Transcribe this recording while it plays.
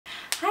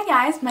Hi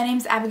guys, my name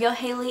is Abigail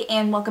Haley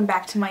and welcome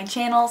back to my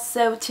channel.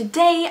 So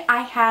today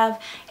I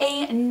have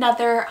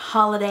another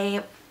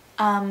holiday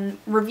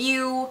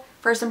review,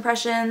 first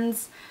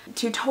impressions,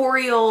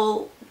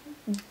 tutorial,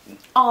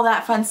 all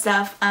that fun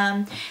stuff.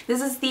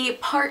 This is the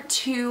part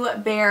 2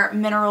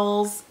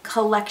 BareMinerals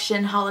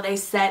collection holiday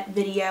set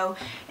video,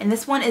 and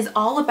this one is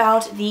all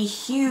about the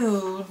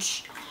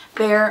huge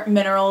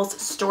BareMinerals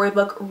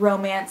Storybook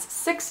Romance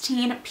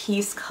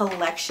 16-piece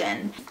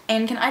collection.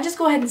 And can I just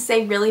go ahead and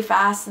say really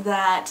fast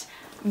that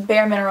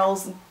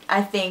BareMinerals,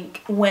 I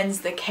think, wins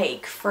the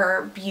cake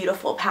for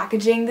beautiful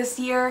packaging this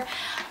year.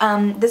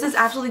 This is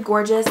absolutely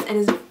gorgeous.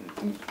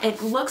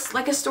 It looks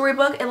like a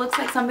storybook. It looks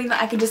like something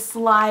that I could just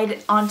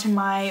slide onto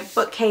my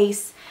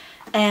bookcase,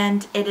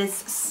 and it is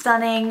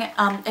stunning.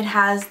 It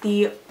has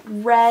the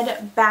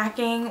red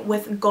backing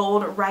with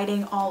gold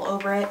writing all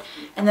over it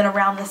and then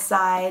around the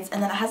sides,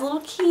 and then it has a little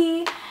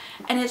key,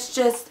 and it's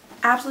just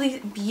absolutely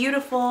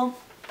beautiful.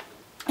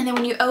 And then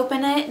when you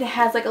open it, it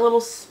has like a little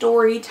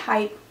story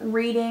type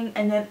reading,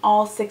 and then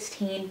all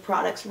 16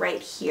 products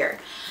right here.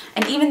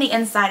 And even the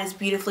inside is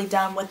beautifully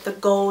done with the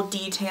gold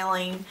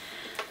detailing,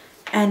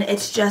 and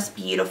it's just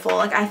beautiful.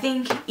 Like, I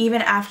think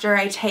even after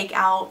I take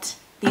out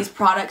these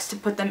products to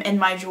put them in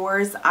my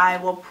drawers, I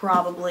will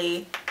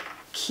probably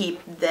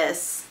keep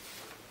this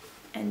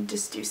and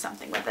just do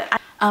something with it.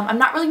 I'm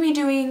not really going to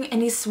be doing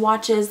any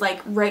swatches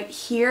like right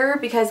here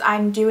because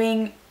I'm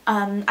doing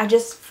I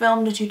just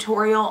filmed a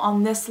tutorial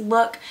on this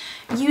look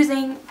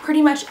using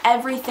pretty much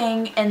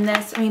everything in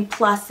this. I mean,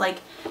 plus, like,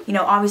 you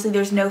know, obviously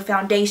there's no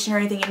foundation or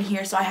anything in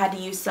here, so I had to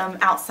use some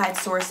outside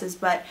sources,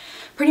 but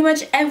pretty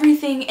much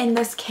everything in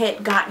this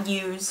kit got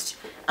used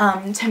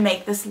to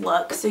make this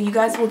look. So you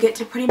guys will get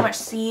to pretty much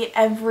see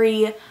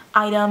every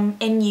item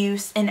in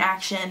use, in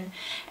action.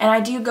 And I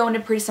do go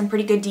into some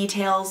pretty good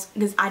details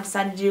because I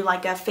decided to do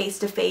like a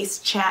face-to-face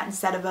chat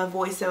instead of a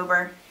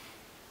voiceover.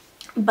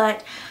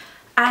 But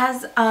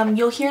as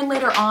you'll hear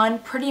later on,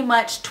 pretty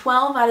much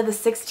 12 out of the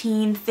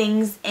 16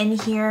 things in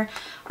here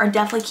are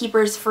definitely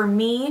keepers for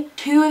me.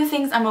 2 of the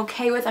things I'm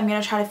okay with, I'm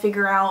going to try to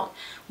figure out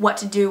what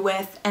to do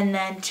with, and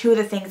then 2 of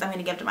the things I'm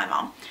going to give to my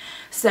mom.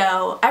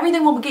 So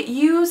everything will get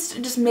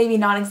used, just maybe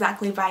not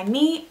exactly by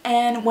me.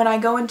 And when I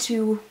hop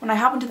into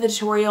the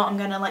tutorial, I'm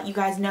going to let you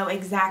guys know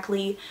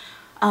exactly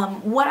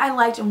what I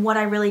liked and what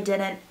I really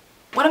didn't.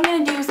 What I'm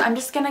going to do is I'm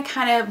just going to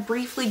kind of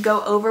briefly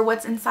go over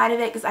what's inside of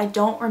it because I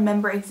don't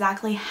remember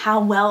exactly how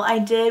well I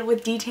did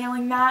with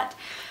detailing that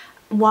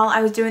while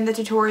I was doing the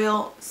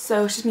tutorial.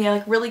 So it's just going to be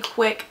like really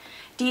quick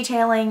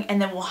detailing,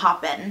 and then we'll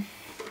hop in.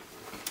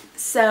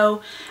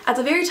 So at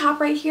the very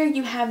top right here,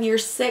 you have your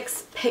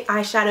 6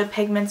 eyeshadow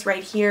pigments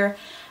right here.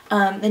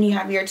 Then you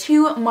have your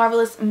 2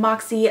 Marvelous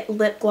Moxie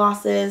lip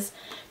glosses,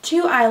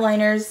 2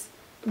 eyeliners,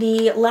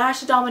 the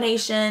Lash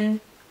Domination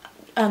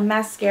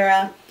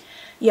mascara.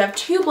 You have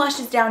 2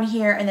 blushes down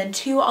here, and then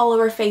 2 all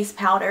over face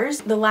powders.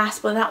 The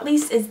last but not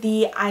least is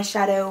the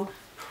eyeshadow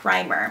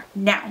primer.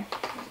 Now,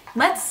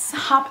 let's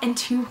hop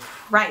into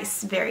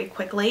price very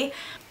quickly.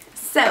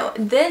 So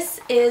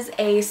this is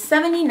a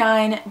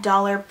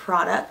 $79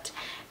 product,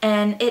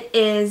 and it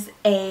is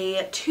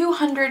a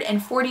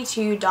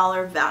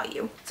 $242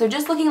 value. So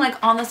just looking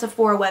like on the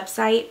Sephora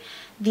website,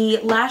 the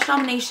Lash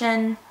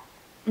Domination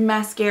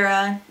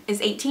mascara is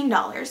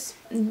 $18.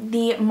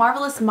 The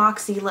Marvelous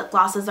Moxie lip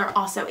glosses are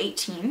also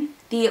 $18.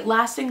 The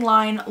Lasting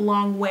Line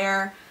Long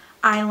Wear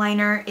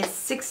eyeliner is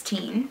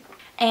 $16.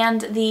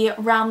 And the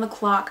Round the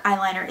Clock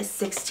eyeliner is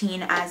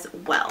 $16 as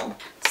well.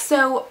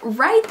 So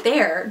right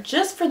there,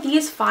 just for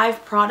these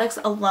 5 products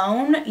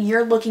alone,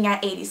 you're looking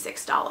at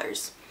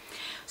 $86.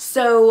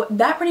 So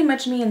that pretty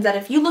much means that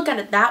if you look at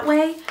it that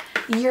way,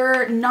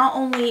 you're not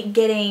only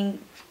getting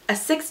a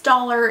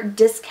 $6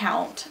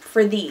 discount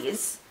for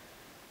these,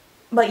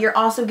 but you're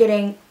also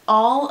getting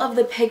all of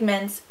the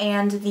pigments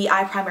and the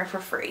eye primer for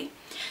free.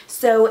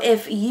 So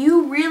if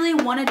you really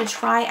wanted to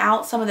try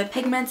out some of the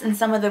pigments and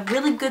some of the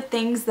really good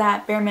things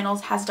that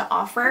BareMinerals has to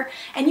offer,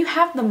 and you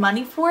have the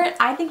money for it,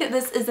 I think that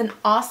this is an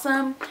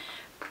awesome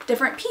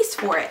different piece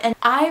for it. And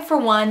I, for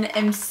one,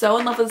 am so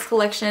in love with this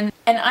collection,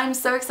 and I'm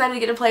so excited to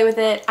get to play with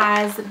it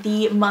as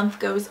the month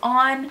goes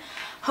on.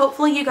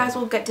 Hopefully you guys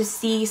will get to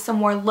see some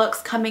more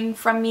looks coming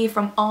from me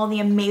from all the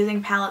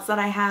amazing palettes that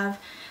I have.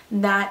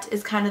 That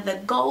is kind of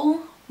the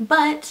goal.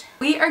 But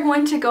we are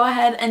going to go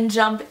ahead and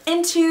jump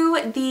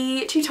into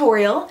the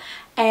tutorial,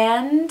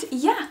 and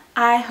yeah,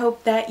 I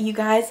hope that you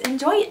guys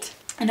enjoy it.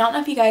 I don't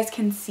know if you guys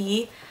can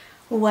see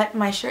what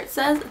my shirt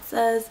says. It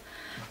says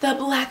the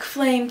Black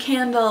Flame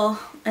Candle,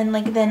 and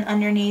like then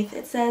underneath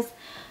it says,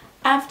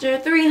 after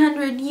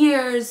 300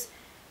 years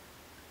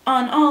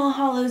on All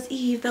Hallows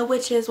Eve the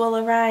witches will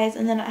arise,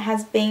 and then it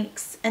has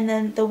banks, and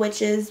then the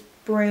witches,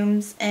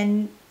 brooms,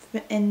 and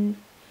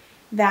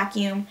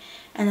vacuum,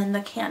 and then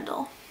the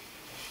candle.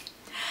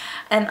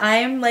 And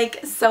I'm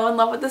like so in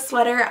love with this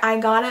sweater. I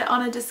got it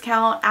on a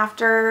discount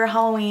after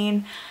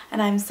Halloween,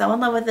 and I'm so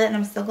in love with it, and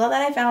I'm so glad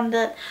that I found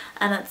it,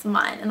 and it's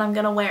mine, and I'm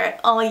gonna wear it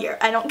all year.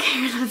 I don't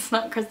care that it's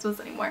not Christmas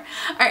anymore.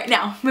 Alright,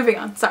 now moving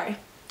on, sorry,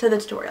 to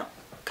the tutorial.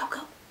 Go, go,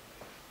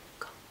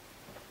 go.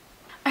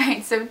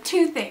 Alright, so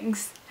two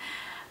things.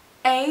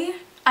 A,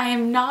 I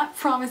am not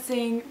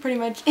promising pretty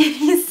much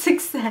any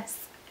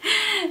success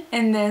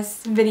in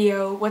this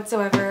video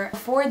whatsoever.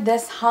 For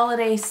this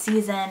holiday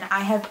season,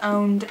 I have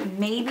owned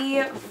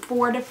maybe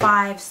 4 to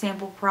 5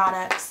 sample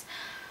products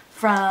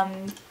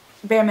from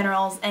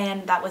BareMinerals,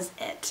 and that was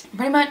it.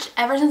 Pretty much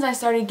ever since I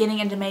started getting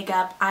into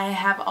makeup, I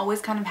have always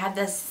kind of had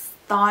this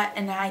thought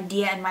and an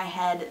idea in my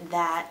head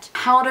that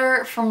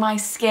powder for my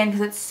skin,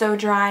 because it's so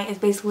dry, is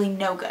basically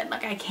no good.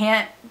 Like I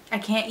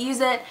can't use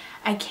it.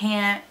 I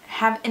can't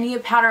have any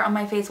powder on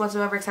my face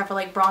whatsoever except for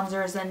like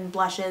bronzers and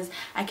blushes.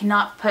 I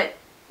cannot put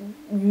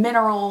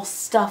mineral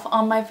stuff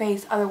on my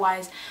face,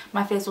 otherwise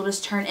my face will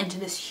just turn into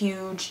this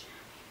huge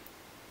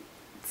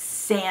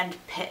sand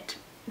pit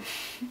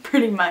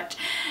pretty much.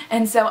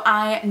 And so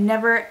I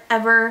never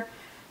ever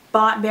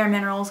bought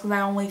BareMinerals because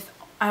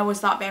I always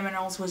thought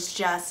BareMinerals was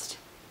just,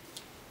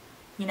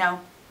 you know,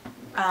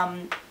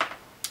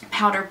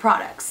 powder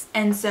products.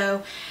 And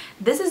so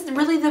this is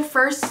really the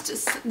first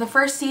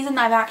season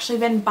I've actually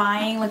been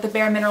buying like the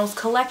BareMinerals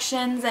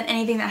collections and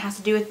anything that has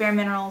to do with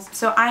BareMinerals.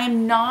 So I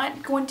am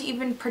not going to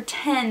even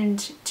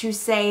pretend to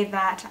say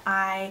that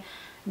I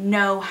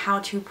know how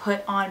to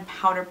put on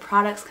powder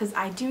products, because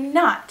I do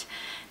not.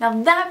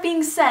 Now that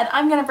being said,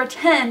 I'm going to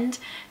pretend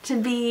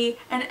to be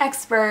an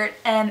expert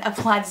and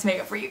apply this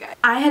makeup for you guys.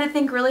 I had to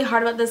think really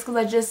hard about this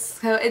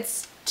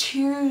because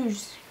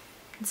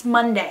it's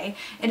Monday.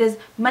 It is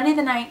Monday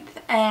the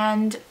 9th,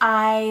 and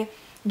I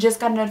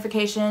just got a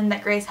notification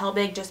that Grace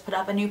Helbig just put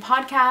up a new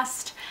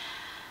podcast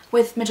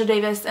with Mitchell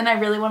Davis, and I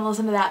really want to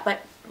listen to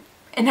that,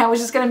 and I was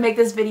just going to make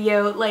this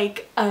video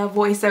like a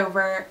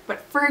voiceover,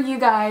 but for you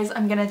guys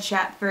I'm going to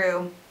chat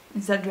through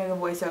instead of doing a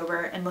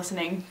voiceover and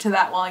listening to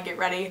that while I get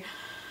ready.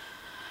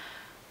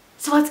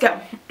 So let's go.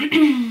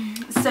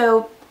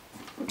 So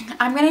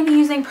I'm going to be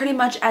using pretty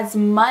much as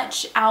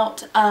much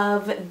out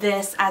of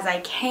this as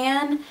I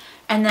can,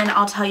 and then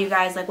I'll tell you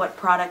guys like what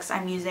products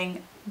I'm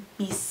using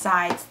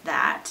besides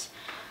that.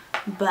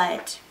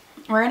 But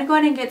we're going to go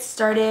ahead and get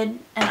started,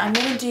 and I'm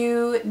going to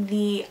do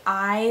the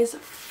eyes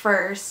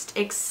first,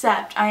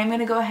 except I am going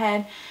to go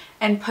ahead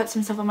and put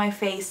some stuff on my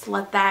face,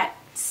 let that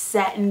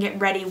set and get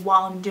ready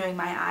while I'm doing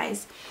my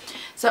eyes.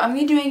 So I'm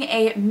going to be doing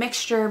a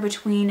mixture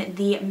between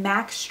the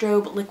MAC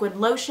Strobe Liquid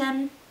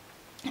Lotion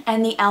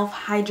and the e.l.f.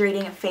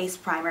 Hydrating Face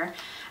Primer.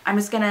 I'm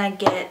just going to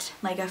get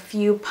like a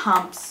few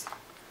pumps,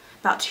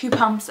 about 2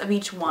 pumps of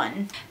each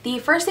one. The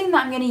first thing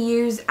that I'm going to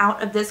use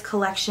out of this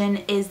collection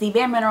is the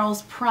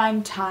BareMinerals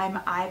Prime Time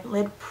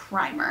Eyelid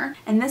Primer.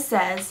 And this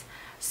says,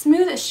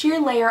 smooth a sheer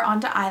layer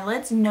onto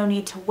eyelids, no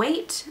need to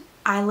wait.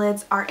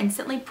 Eyelids are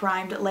instantly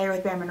primed, layer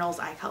with BareMinerals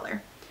eye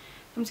color.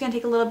 I'm just going to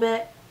take a little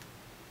bit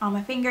on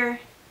my finger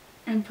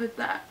and put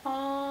that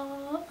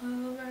all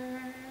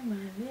over my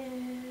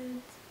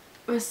lids.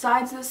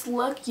 Besides this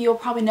look, you'll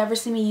probably never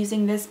see me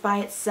using this by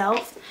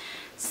itself,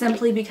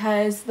 simply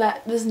because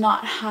that does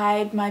not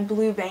hide my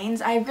blue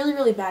veins. I have really,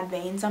 really bad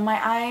veins on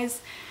my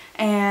eyes,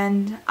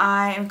 and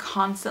I am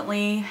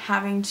constantly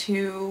having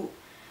to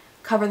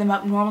cover them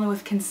up, normally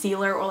with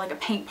concealer or like a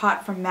paint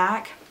pot from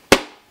MAC.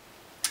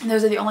 And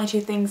those are the only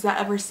 2 things that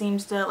ever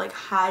seems to like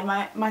hide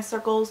my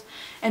circles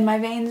and my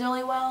veins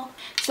really well.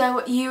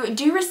 So you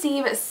do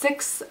receive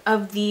 6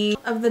 of the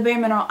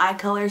BareMineral eye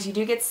colors. You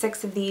do get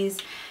 6 of these.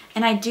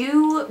 And I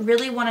do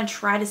really want to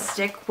try to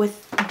stick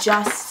with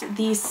just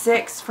these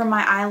 6 for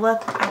my eye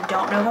look. I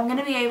don't know if I'm going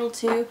to be able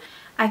to.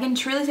 I can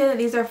truly say that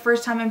these are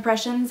first time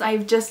impressions.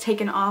 I've just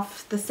taken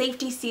off the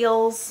safety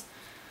seals.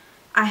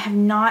 I have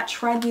not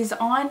tried these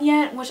on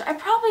yet, which I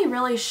probably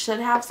really should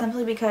have,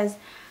 simply because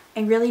I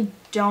really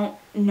don't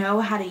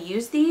know how to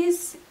use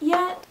these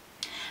yet.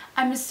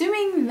 I'm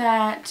assuming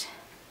that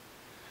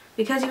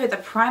because you put the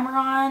primer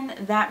on,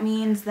 that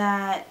means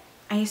that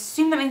you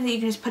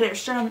can just put it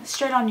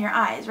straight on your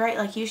eyes, right?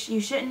 Like you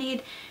shouldn't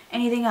need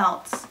anything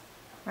else,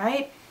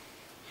 right?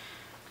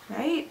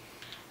 Right?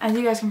 As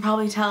you guys can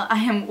probably tell, I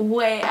am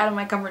way out of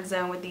my comfort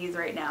zone with these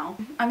right now.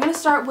 I'm going to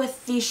start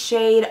with the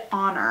shade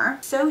Honor.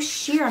 So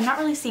sheer, I'm not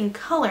really seeing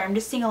color, I'm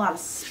just seeing a lot of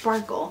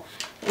sparkle.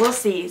 We'll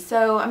see.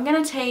 So I'm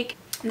going to take,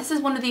 this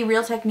is one of the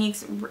Real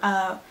Techniques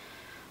Real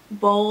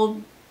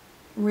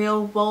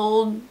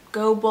Bold,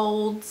 Go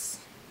Bolds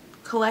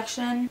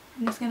collection.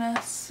 I'm just going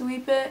to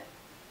sweep it.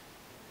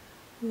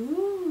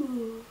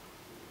 Ooh.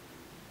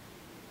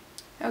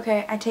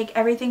 Okay, I take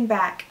everything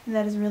back.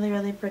 That is really,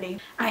 really pretty.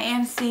 I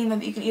am seeing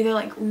that you can either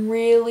like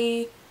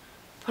really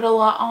put a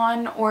lot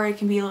on, or it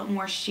can be a little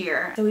more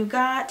sheer. So we've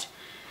got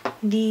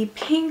the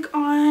pink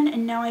on,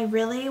 and now I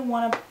really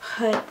want to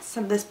put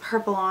some of this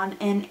purple on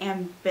in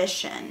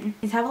Ambition.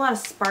 These have a lot of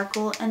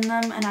sparkle in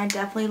them, and I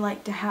definitely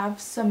like to have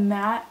some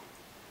matte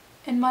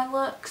in my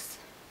looks.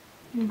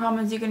 The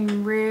problem is you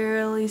can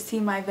really see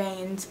my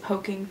veins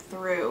poking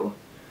through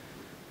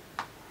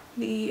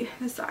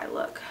this eye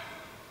look,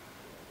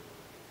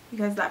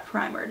 because that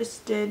primer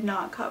just did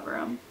not cover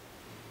them.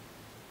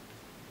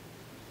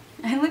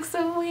 It looks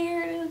so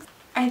weird.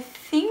 I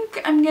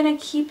think I'm gonna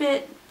keep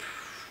it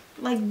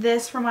like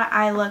this for my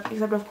eye look,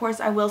 except of course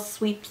I will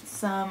sweep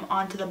some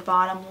onto the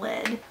bottom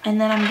lid. And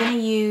then I'm going to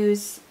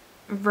use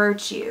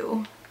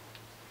Virtue,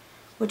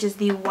 which is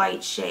the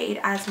white shade,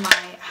 as my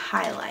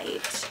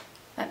highlight.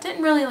 That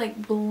didn't really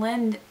like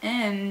blend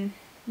in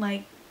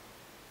like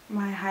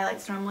my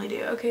highlights normally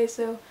do. Okay,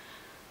 so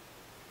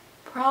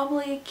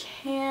probably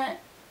can't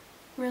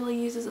really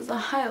use this as a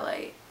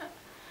highlight.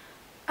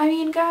 I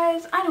mean,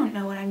 guys, I don't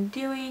know what I'm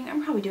doing.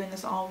 I'm probably doing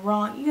this all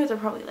wrong. You guys are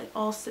probably like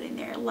all sitting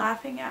there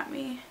laughing at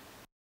me.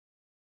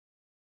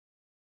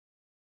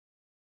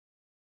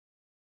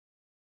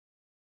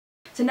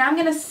 So now I'm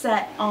going to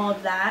set all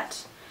of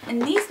that.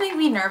 And these make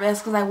me nervous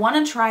because I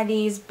want to try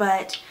these,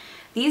 but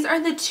these are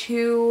the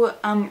two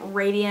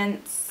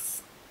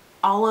Radiance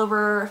all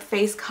over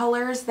face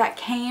colors that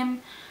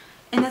came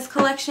in this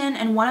collection,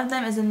 and one of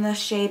them is in the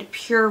shade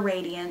Pure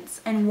Radiance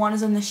and one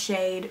is in the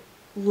shade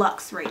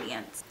Luxe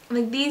Radiance.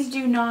 Like, these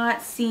do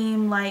not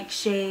seem like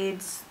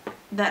shades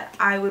that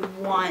I would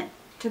want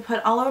to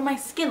put all over my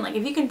skin. Like,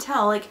 if you can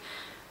tell, like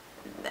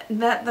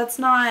that's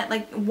not,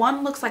 like,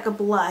 one looks like a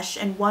blush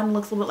and one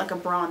looks a little bit like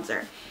a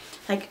bronzer.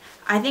 Like,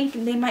 I think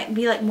they might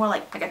be like more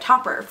like a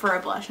topper for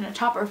a blush and a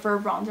topper for a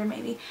bronzer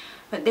maybe,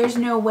 but there's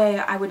no way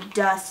I would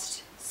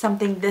dust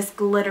something this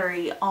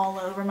glittery all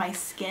over my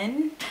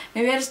skin.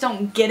 Maybe I just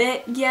don't get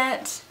it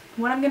yet.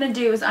 What I'm going to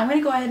do is I'm going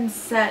to go ahead and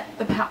set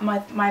the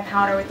my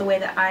powder with the way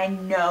that I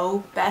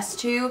know best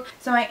to.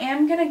 So I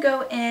am going to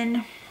go in,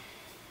 I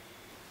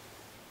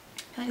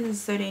feel like this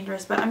is so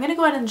dangerous, but I'm going to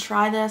go ahead and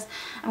try this.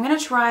 I'm going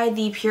to try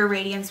the Pure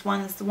Radiance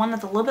one. It's the one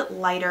that's a little bit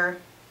lighter.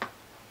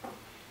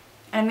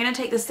 And I'm going to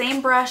take the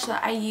same brush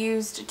that I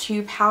used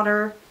to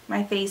powder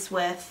my face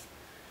with.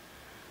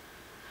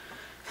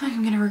 I feel like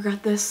I'm going to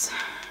regret this.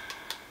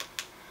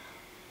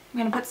 I'm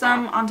going to put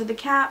some onto the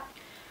cap.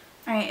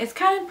 Alright, it's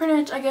kind of pretty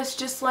much, I guess,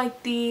 just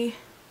like the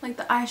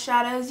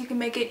eyeshadows. You can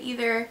make it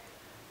either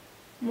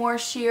more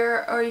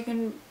sheer or you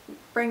can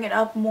bring it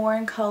up more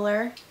in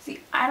color. See,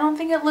 I don't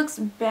think it looks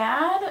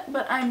bad,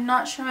 but I'm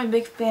not sure I'm a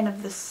big fan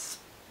of the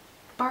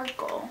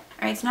sparkle.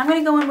 Alright, so now I'm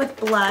going to go in with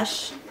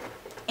blush.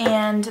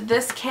 And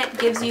this kit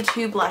gives you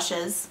two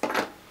blushes.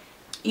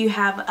 You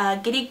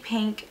have Giddy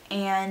Pink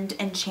and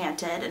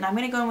Enchanted. And I'm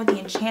going to go in with the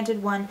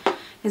Enchanted one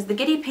because the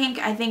Giddy Pink,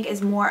 I think,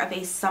 is more of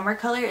a summer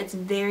color. It's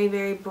very,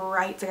 very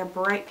bright. It's like a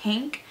bright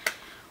pink.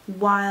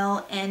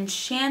 While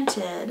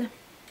Enchanted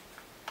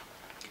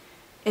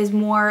is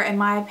more, in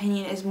my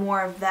opinion, is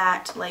more of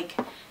that, like,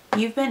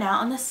 you've been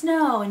out in the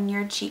snow and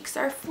your cheeks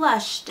are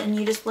flushed and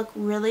you just look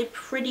really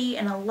pretty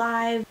and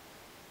alive.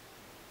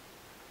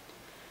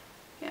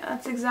 Yeah,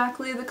 that's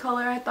exactly the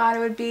color I thought it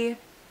would be.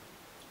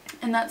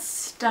 And that's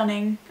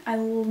stunning. I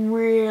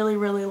really,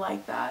 really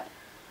like that.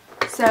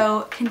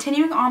 So,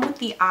 continuing on with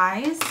the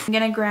eyes, I'm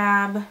going to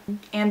grab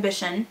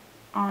Ambition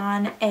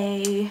on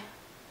an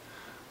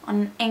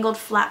angled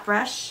flat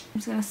brush. I'm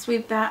just going to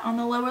sweep that on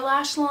the lower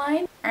lash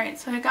line. Alright,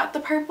 so I got the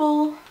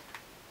purple,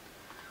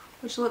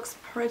 which looks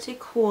pretty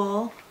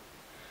cool.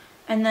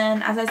 And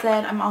then, as I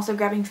said, I'm also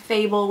grabbing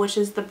Fable, which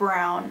is the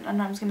brown.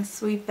 And I'm just going to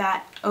sweep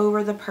that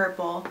over the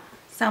purple.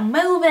 So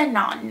moving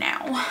on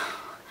now.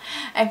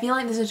 I feel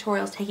like this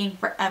tutorial is taking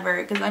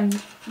forever because I'm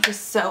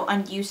just so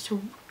unused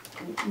to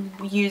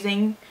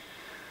using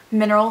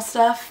mineral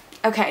stuff.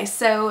 Okay,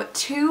 so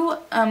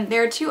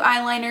there are two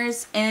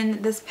eyeliners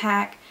in this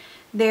pack.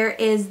 There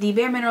is the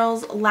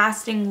BareMineral's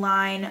Lasting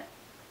Line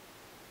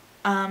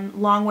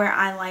Longwear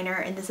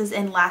eyeliner, and this is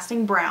in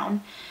Lasting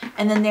Brown.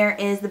 And then there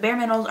is the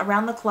BareMineral's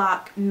Around the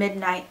Clock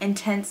Midnight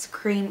Intense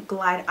Cream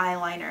Glide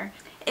eyeliner.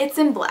 It's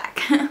in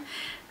black.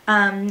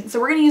 So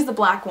we're going to use the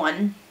black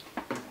one.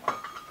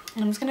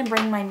 And I'm just going to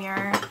bring my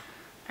mirror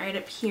right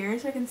up here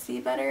so I can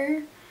see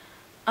better.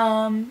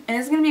 And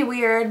it's going to be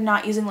weird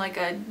not using like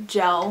a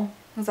gel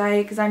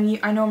because I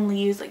normally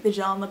use like the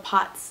gel in the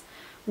pots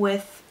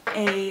with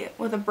a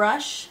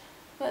brush,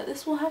 but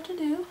this will have to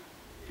do.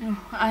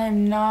 Oh, I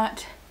am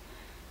not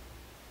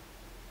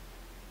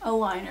a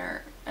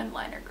liner and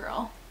liner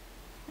girl.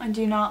 I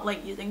do not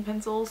like using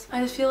pencils.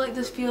 I just feel like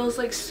this feels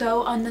like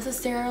so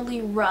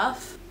unnecessarily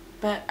rough.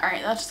 But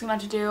alright, that's just gonna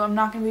have to do. I'm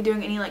not gonna be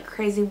doing any like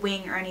crazy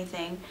wing or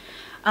anything.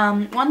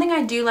 One thing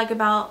I do like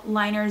about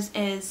liners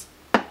is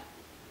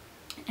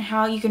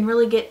how you can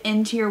really get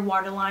into your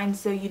waterline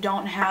so you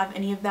don't have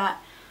any of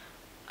that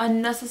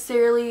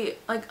unnecessarily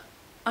like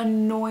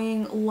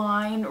annoying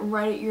line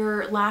right at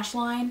your lash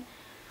line.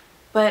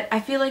 But I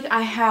feel like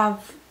I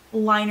have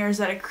liners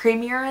that are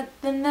creamier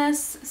than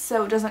this,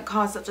 so it doesn't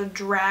cause such a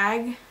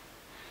drag.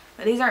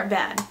 But these aren't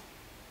bad.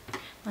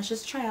 Let's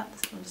just try out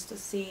this one just to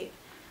see.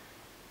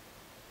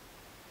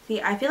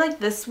 See, I feel like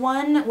this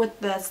one with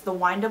the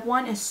wind-up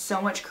one is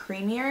so much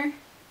creamier.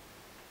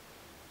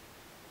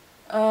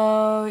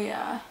 Oh,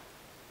 yeah.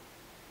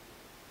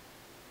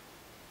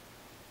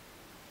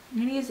 I'm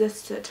going to use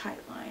this to tight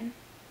line.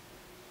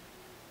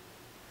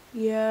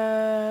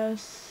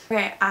 Yes.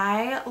 Okay,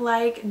 I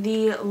like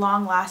the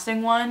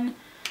long-lasting one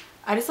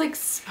I just like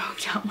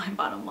smoked out my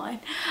bottom line.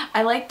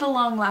 I like the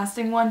long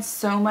lasting one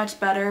so much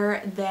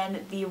better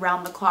than the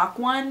round the clock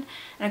one.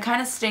 And it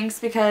kind of stinks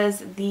because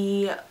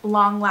the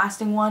long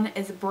lasting one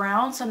is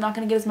brown, so I'm not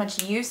going to get as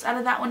much use out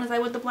of that one as I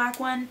would the black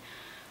one.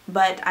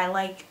 But I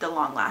like the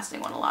long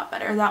lasting one a lot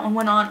better. That one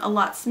went on a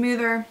lot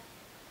smoother.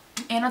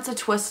 And it's a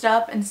twist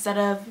up instead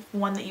of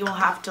one that you will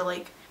have to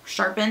like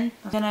sharpen.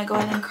 I'm going to go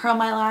ahead and curl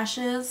my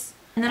lashes.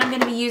 And then I'm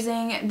going to be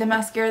using the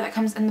mascara that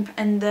comes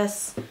in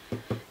this.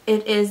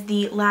 It is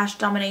the Lash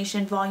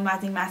Domination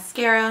Volumizing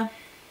Mascara.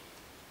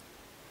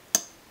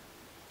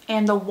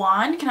 And the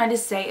wand, can I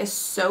just say, is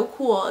so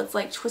cool. It's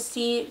like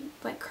twisty,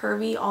 like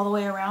curvy all the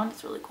way around.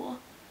 It's really cool.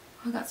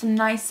 I've got some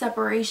nice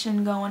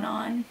separation going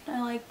on.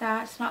 I like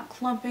that. It's not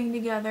clumping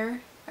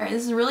together. Alright,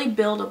 this is really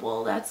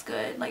buildable. That's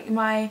good. Like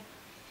the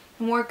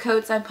more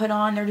coats I put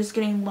on, they're just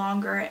getting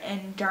longer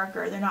and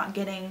darker. They're not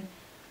getting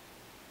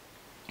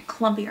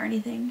clumpy or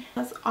anything.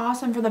 That's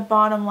awesome for the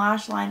bottom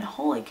lash line.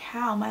 Holy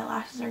cow, my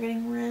lashes are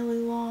getting really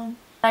long.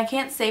 I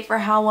can't say for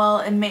how well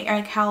it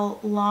like how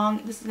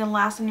long this is gonna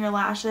last on your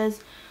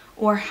lashes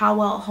or how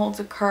well it holds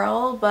a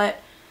curl,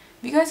 but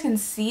if you guys can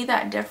see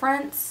that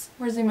difference,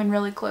 we're zooming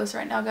really close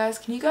right now, guys.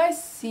 Can you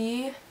guys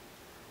see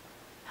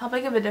how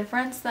big of a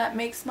difference that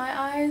makes my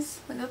eyes?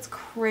 Like, that's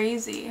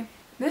crazy.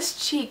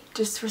 This cheek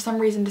just for some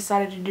reason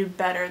decided to do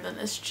better than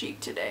this cheek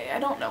today. I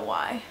don't know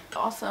why.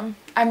 Awesome.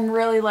 I'm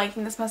really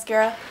liking this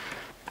mascara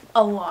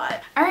a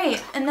lot.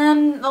 Alright, and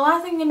then the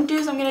last thing I'm going to do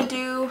is I'm going to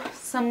do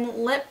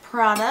some lip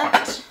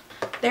product.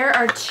 There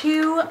are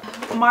two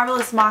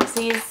Marvelous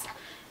Moxies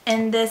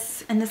in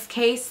this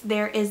case.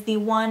 There is the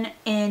one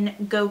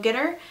in Go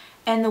Getter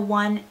and the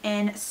one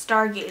in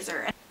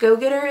Stargazer. Go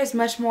Getter is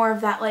much more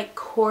of that like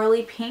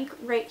corally pink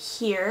right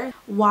here,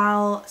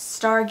 while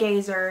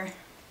Stargazer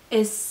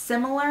is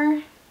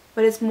similar,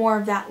 but it's more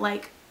of that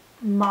like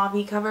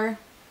mauve-y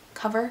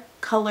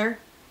color.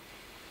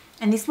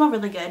 And these smell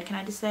really good, can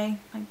I just say?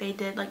 Like they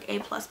did like A++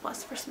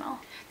 for smell.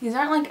 These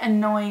aren't like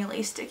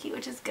annoyingly sticky,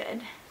 which is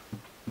good.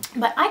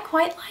 But I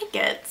quite like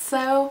it.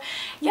 So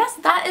yes,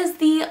 that is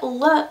the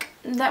look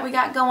that we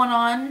got going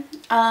on.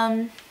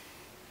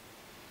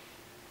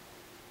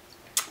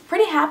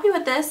 Pretty happy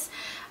with this.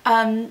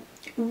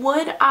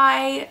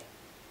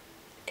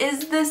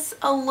 Is this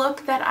a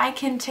look that I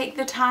can take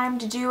the time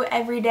to do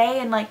every day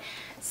and like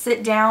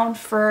sit down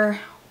for,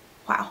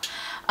 wow,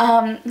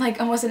 like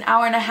almost an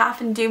hour and a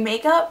half and do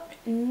makeup?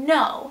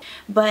 No.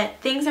 But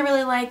things I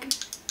really like,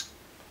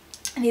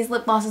 these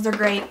lip glosses are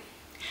great.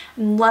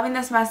 I'm loving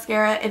this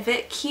mascara. If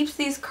it keeps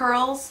these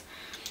curls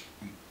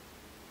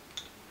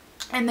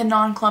and the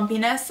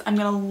non-clumpiness, I'm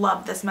gonna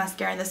love this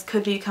mascara. This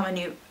could become a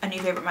new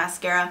favorite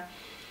mascara.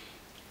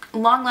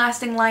 Long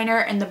lasting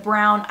liner in the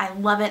brown. I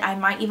love it. I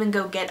might even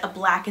go get a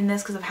black in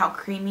this because of how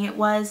creamy it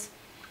was.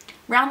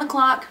 Round the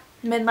clock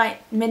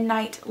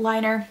midnight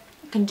liner.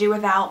 Can do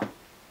without.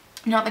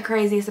 Not the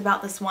craziest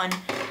about this one,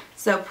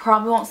 so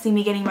probably won't see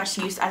me getting much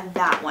use out of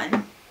that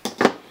one.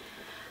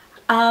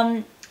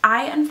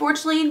 I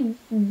unfortunately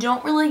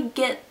don't really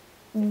get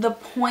the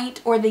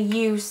point or the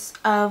use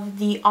of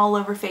the all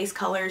over face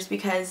colors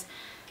because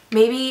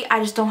maybe I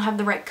just don't have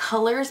the right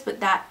colors, but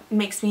that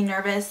makes me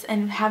nervous,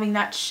 and having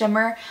that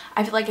shimmer,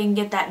 I feel like I can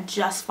get that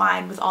just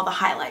fine with all the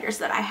highlighters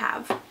that I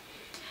have.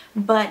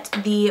 But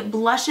the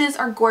blushes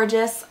are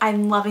gorgeous.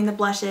 I'm loving the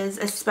blushes,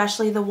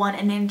 especially the one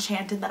in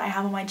Enchanted that I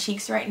have on my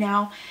cheeks right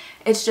now.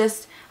 It's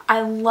just, I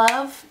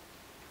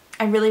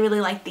really,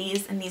 really like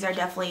these, and these are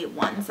definitely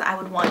ones that I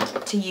would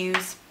want to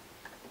use.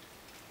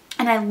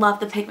 And I love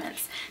the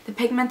pigments. The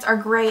pigments are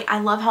great. I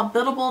love how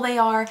buildable they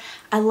are.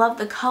 I love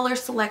the color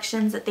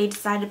selections that they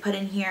decided to put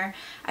in here.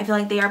 I feel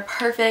like they are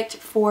perfect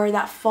for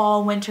that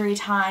fall, wintry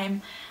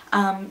time.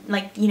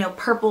 Like, you know,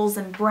 purples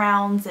and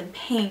browns and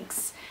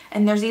pinks.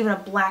 And there's even a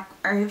black,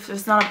 or if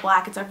it's not a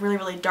black, it's a really,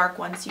 really dark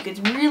one. So you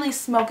could really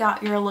smoke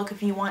out your look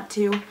if you want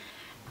to.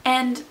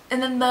 And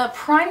then the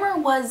primer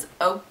was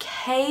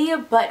okay,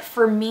 but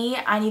for me,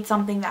 I need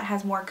something that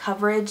has more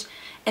coverage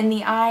in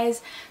the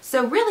eyes.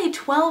 So really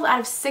 12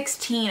 out of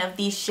 16 of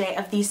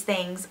these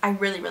things I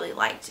really, really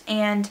liked.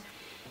 And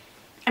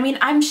I mean,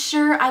 I'm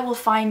sure I will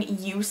find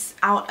use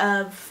out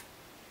of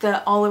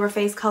the all over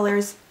face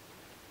colors.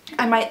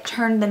 I might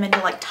turn them into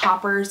like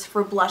toppers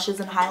for blushes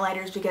and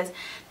highlighters because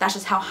that's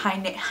just how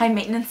high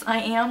maintenance I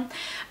am.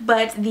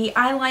 But the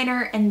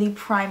eyeliner and the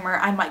primer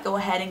I might go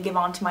ahead and give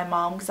on to my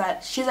mom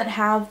because she doesn't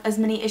have as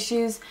many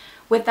issues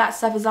with that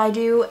stuff as I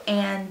do,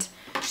 and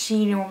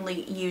she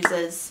normally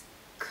uses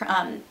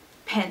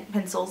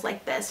pencils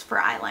like this for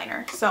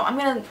eyeliner. So I'm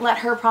going to let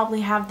her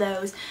probably have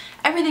those.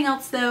 Everything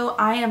else though,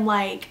 I am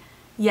like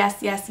yes,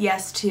 yes,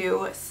 yes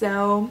to.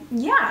 So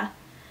yeah.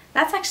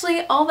 That's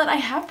actually all that I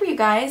have for you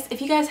guys.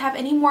 If you guys have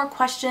any more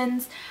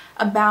questions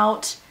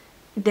about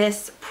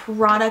this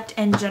product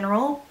in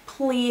general,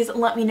 please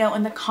let me know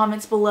in the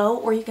comments below,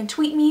 or you can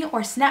tweet me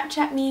or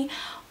Snapchat me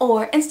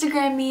or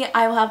Instagram me.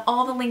 I will have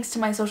all the links to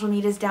my social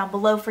medias down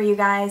below for you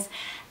guys.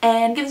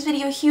 And give this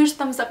video a huge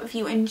thumbs up if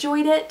you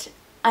enjoyed it.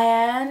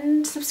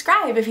 and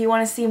subscribe if you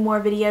want to see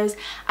more videos.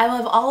 I will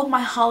have all of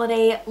my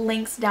holiday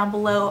links down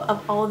below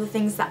of all of the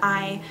things that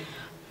I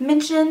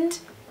mentioned,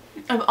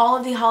 of all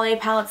of the holiday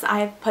palettes that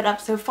I've put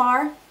up so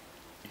far.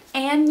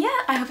 And yeah,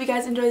 I hope you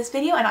guys enjoy this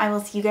video, and I will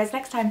see you guys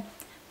next time.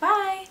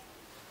 Bye!